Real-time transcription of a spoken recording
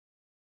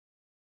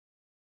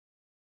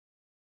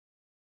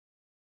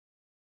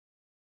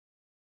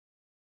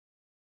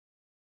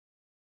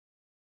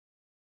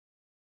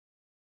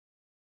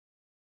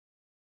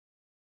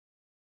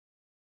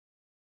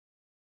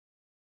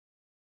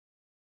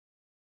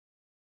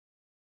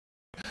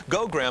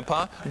Go,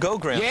 Grandpa. Go,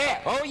 Grandpa.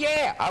 Yeah. Oh,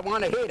 yeah. I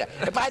want to hear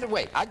that. By the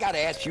way, I got to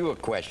ask you a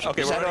question.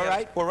 Okay, is that all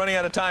right? We're running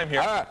out of time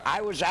here.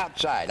 I was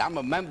outside. I'm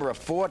a member of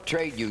 4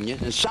 trade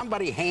unions, and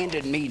somebody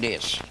handed me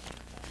this.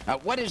 Now,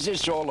 what is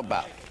this all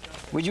about?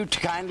 Would you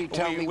kindly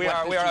tell me we what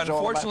are this is all about?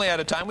 unfortunately out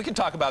of time. We can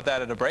talk about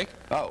that at a break.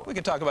 Oh. We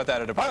can talk about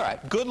that at a break. All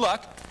right. Good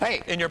luck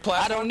in your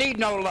platform. I don't need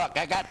no luck.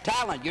 I got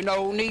talent. You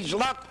know who needs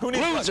luck? Who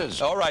needs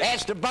Losers. luck? All right.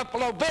 Ask the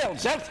Buffalo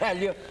Bills. They'll tell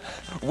you.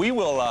 We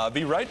will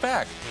be right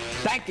back.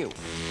 Thank you.